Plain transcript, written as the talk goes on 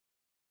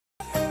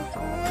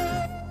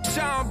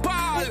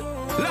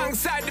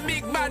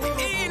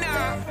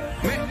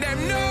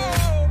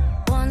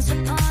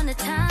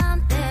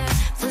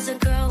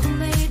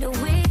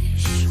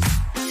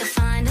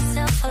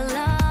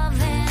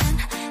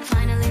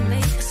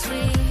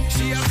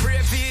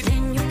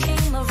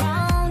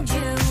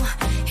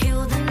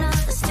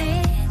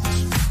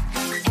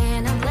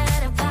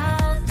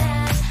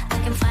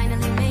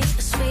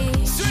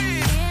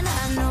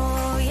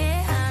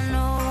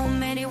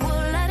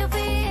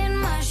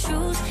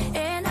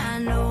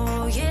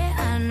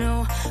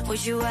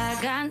With you, I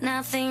got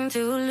nothing to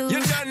lose. You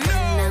don't know.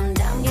 When I'm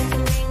down, you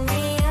can bring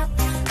me up,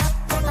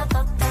 up, up,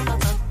 up, up,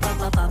 up,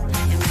 up, up, up.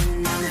 And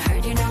when I'm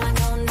hurt, you know I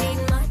don't need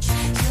much.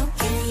 You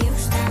can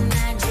use that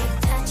magic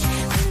touch.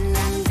 When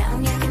I'm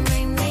down, you can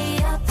bring me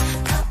up,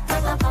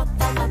 up, up,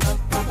 up, up, up, up,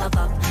 up, up,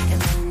 up. And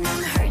when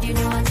I'm hurt, you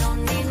know I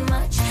don't need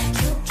much.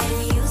 You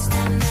can use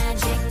that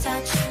magic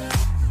touch.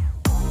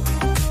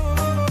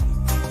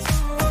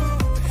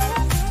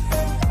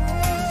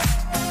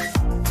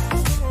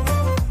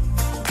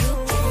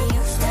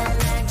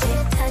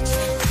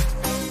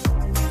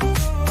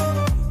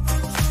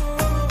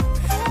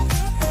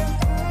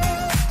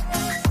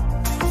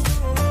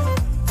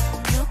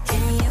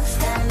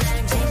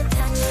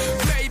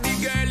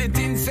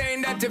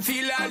 To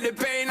feel all the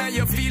pain and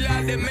you feel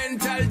all the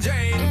mental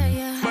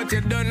drain. But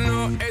you don't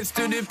know S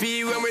to the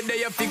P. When we're there,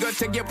 you figure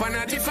take you on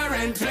a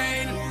different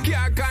plane.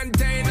 Can't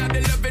contain all the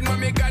loving what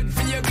me got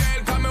for your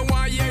girl. Come and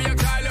one year you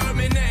call out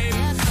my name.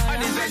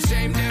 And it's a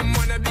shame them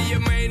wanna be your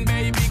main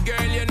baby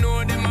girl. You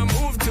know them a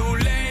move too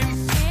lame.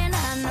 And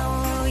I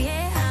know,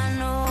 yeah, I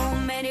know,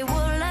 many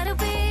would like to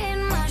be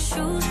in my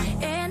shoes.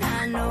 And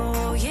I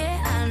know,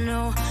 yeah, I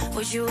know,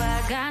 with you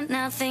I got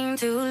nothing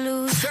to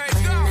lose. Straight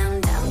when go.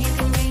 I'm down, you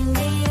can bring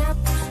me up,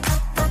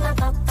 up,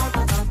 up, up, up,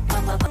 up,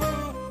 up, up, up.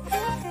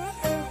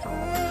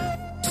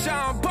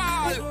 Sean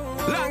Paul,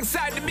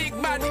 alongside the big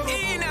bad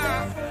Ina,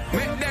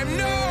 make them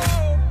know.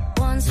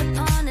 Once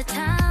upon a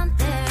time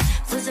there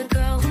was a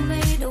girl who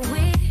made a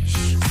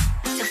wish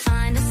to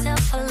find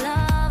herself a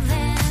love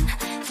and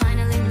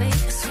finally make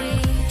a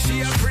switch.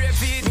 She a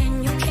brave it.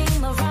 Then you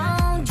came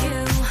around,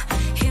 you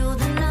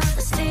healed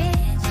another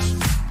stitch,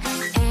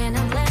 and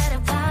I'm glad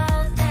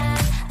about that.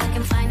 I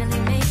can finally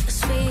make a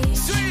switch.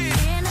 Sweet.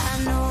 And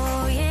I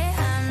know, yeah,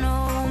 I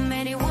know,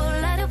 many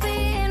would like to be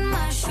in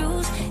my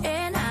shoes.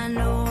 And I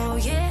know,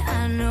 yeah,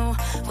 I know,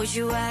 with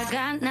you I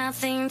got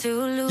nothing to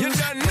lose. You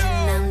don't know.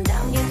 When I'm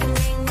down, you can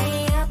bring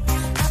me up,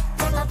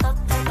 up, up, up,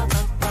 up, up,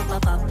 up, up,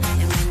 up, up.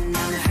 And when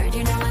I'm hurt,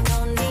 you know I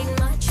don't need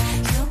much.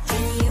 You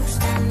can use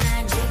that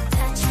magic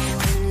touch.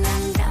 When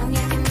I'm down,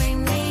 you can bring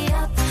me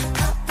up,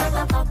 up,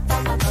 up, up,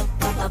 up, up, up,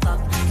 up, up, up.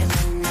 And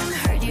when I'm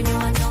hurt, you know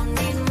I don't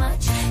need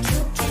much. You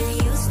can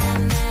use that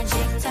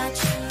magic touch.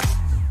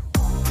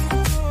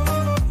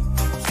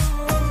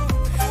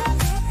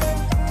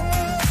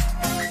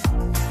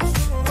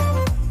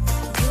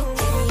 You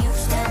can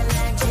use that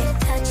magic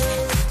touch.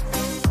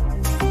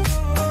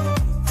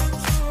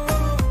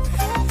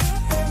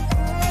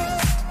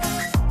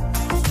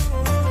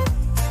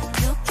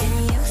 You can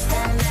use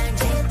that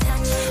magic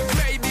touch.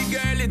 Baby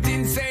girl, it's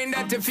insane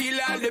that you feel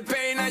all the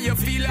pain and you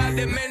feel all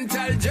the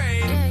mental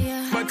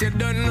drain. But you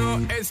don't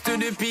know S to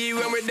the P.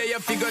 When we're there, you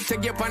figure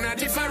take you on a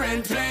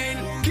different plane.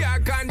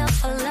 Can't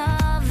For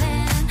love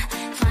and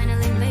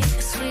finally make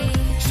a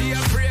switch. she a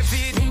brave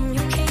it. Then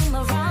you came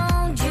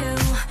around, you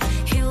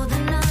healed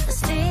another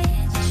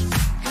stitch,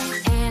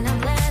 and I'm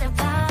glad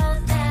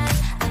about that.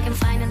 I can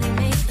finally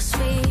make a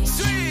switch.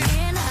 Sweet.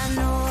 And I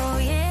know,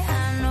 yeah,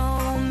 I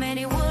know,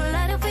 many would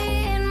like to be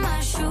in my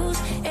shoes.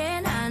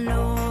 And I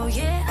know,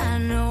 yeah, I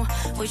know,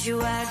 with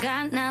you I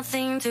got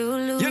nothing to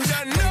lose. You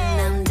don't When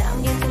know. I'm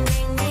down, you can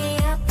bring me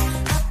up,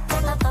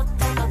 up, up, up,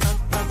 up, up,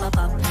 up, up, up,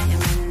 up. And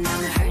when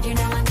I'm hurt, you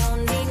know I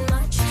don't need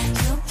much.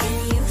 You can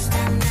use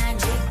that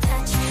magic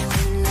touch.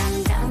 When I'm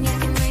down, you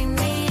can bring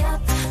me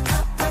up,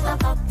 up,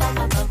 up, up, up,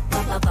 up, up,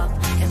 up, up, up.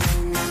 And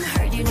when I'm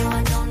hurt, you know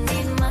I don't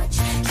need much.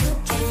 You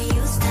can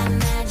use that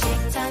magic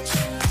touch.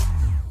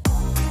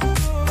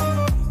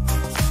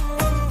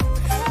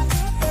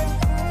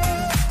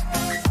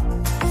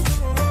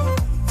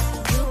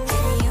 You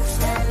can use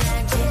that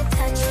magic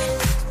touch.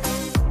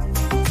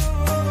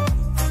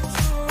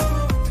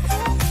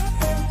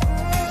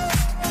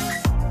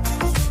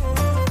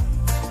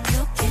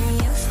 You can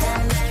use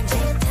that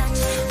magic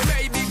touch.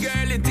 Baby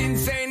girl, it's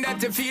insane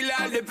that you feel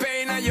all the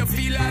pain and you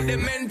feel all the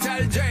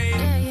mental drain.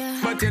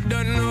 But you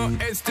don't know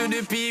S to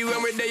the P.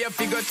 When we're there, you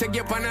figure take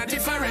you on a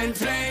different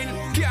plane.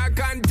 Can't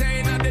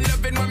contain all the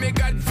loving what me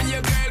got for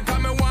your girl.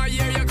 Come and one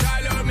year you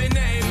call out my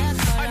name.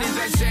 And it's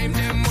a shame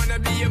them wanna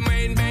be your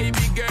main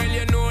baby girl.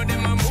 You know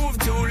them a move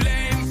too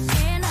lame.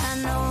 And I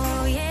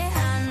know, yeah,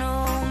 I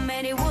know,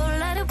 many would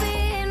like to be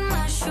in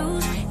my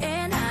shoes.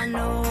 And I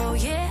know,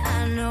 yeah,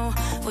 I know,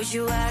 with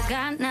you I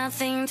got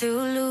nothing to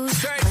lose.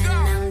 Straight When go.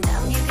 I'm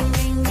down, you can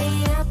bring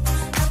me up,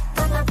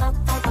 up, up, up,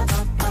 up, up,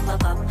 up, up,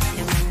 up, up.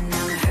 And when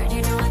I'm hurt,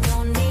 you know I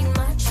don't need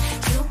much.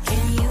 You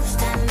can use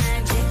that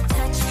magic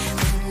touch.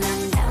 When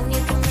I'm down,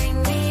 you can bring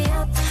me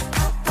up,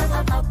 up, up,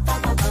 up,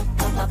 up, up, up,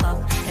 up, up, up.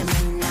 And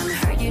when I'm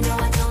hurt, you know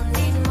I don't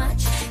need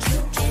much. You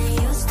can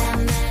use that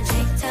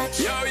magic touch.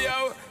 Yo, yo,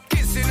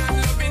 kissing and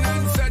loving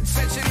and such.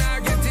 Said she not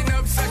getting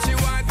up, such she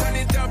want turn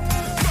it up.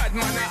 Bad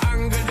man a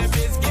angle the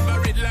bass, give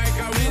her it like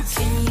a whiz.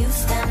 Can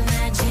use that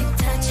magic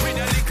touch. With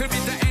a little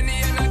bit of any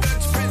and a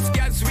Dutch press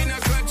gas, we no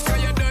clutch,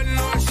 cause you don't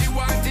know she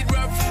want it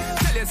rough.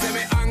 Tell you say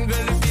me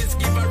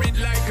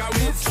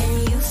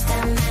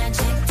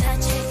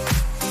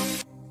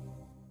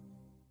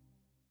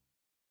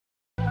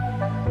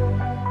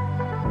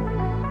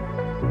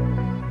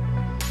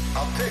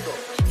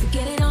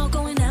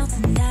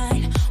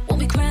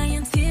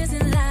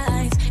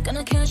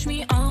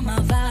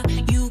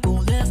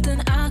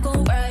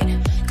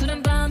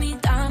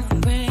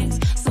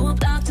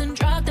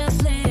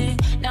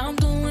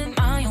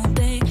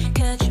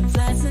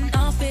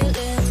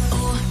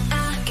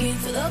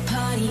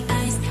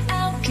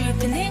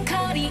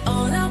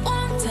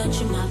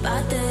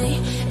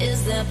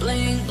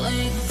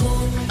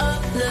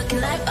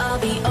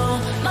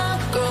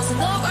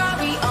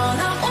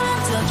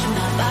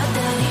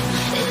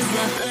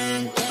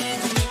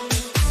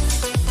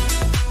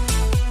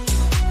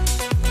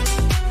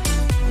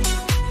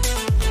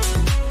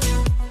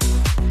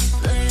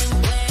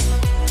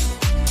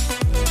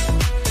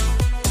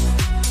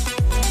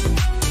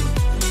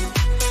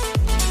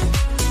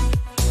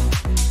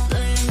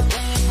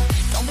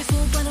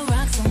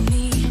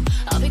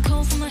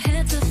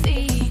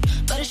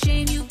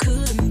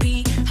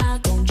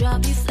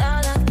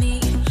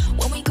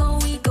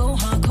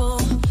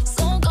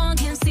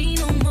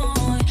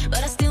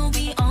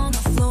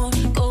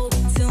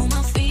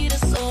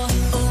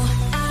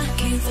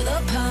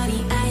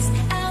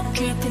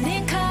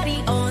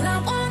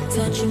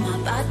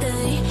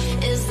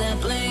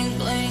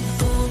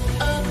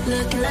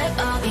looking like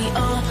I'll be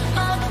all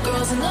my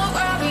girls in the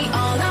Rari.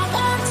 All I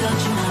want,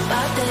 touching my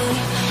body,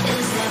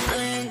 is that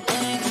bling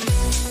bling.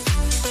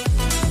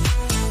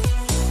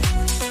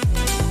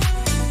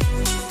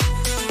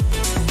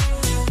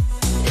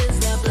 Is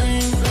that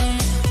bling bling.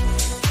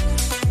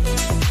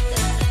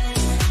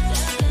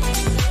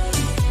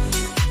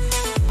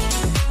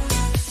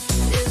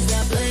 Is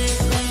that bling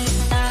bling.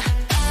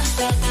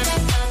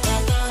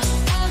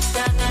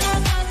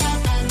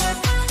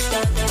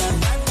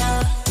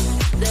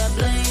 That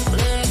bling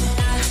bling.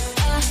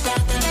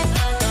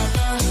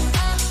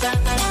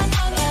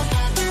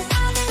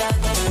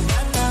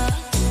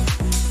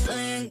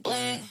 Bling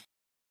bling.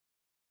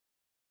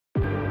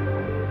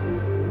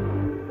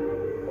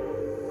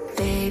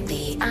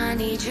 Baby, I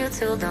need you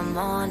till the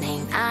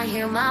morning. I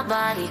hear my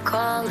body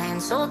calling,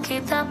 so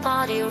keep that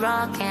body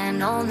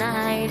rocking all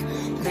night.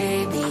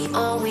 Baby,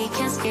 oh, we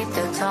can skip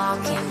the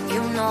talking.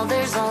 You know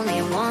there's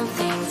only one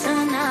thing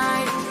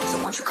tonight, so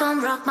won't you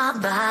come rock my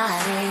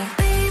body?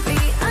 Baby,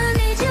 I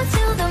need you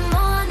till the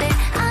morning.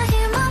 I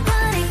hear my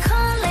body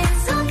calling,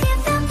 so keep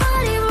that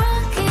body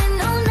rocking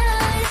all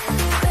night.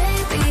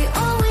 Baby,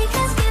 oh, we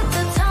can skip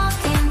the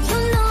talking. You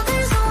know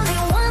there's only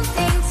one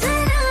thing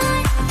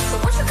tonight, so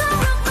won't you come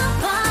rock my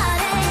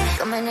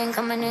body?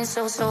 Coming in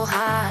so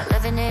hot.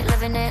 Living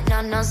it,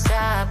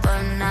 non-stop.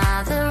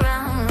 Another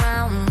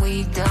round,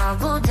 we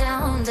double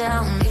down.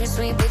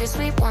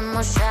 Bittersweet, one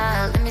more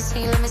shot. Let me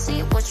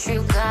see what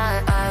you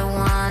got. I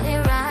want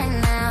it right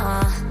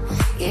now,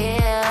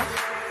 yeah.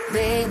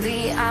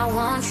 Baby, I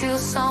want you,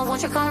 so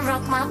won't you come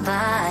rock my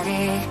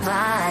body.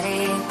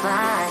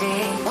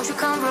 Won't you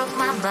come rock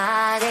my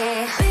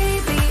body?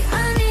 Baby,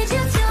 I need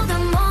you till the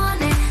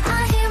morning.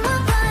 I hear my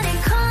body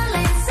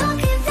calling, so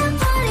keep that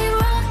body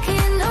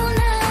rocking all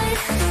night.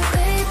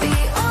 Baby,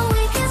 oh,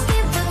 we can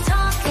skip the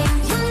talking.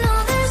 You know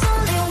there's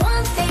only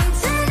one thing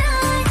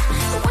tonight,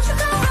 so won't you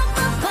come rock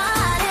my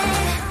body?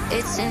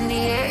 It's in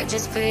the air,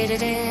 just breathe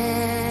it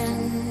in.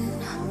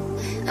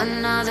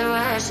 Another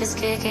rush is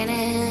kicking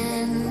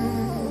in.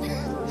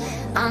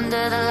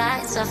 Under the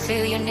lights, I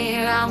feel you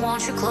near. I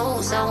want you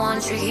close, I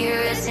want you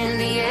here. It's in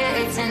the air,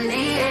 it's in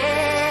the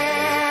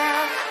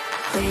air.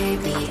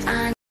 Baby,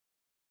 I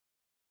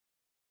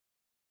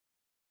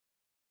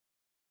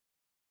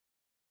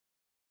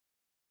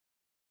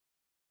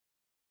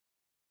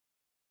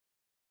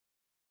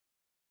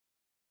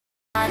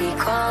body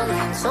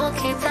calling, so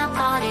keep that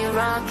body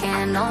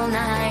rocking all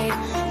night.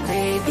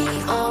 Baby,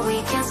 oh,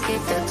 we can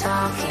skip the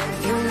talking.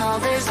 You know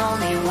there's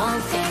only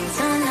one thing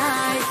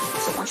tonight,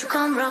 so won't you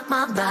come rock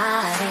my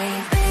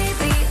body?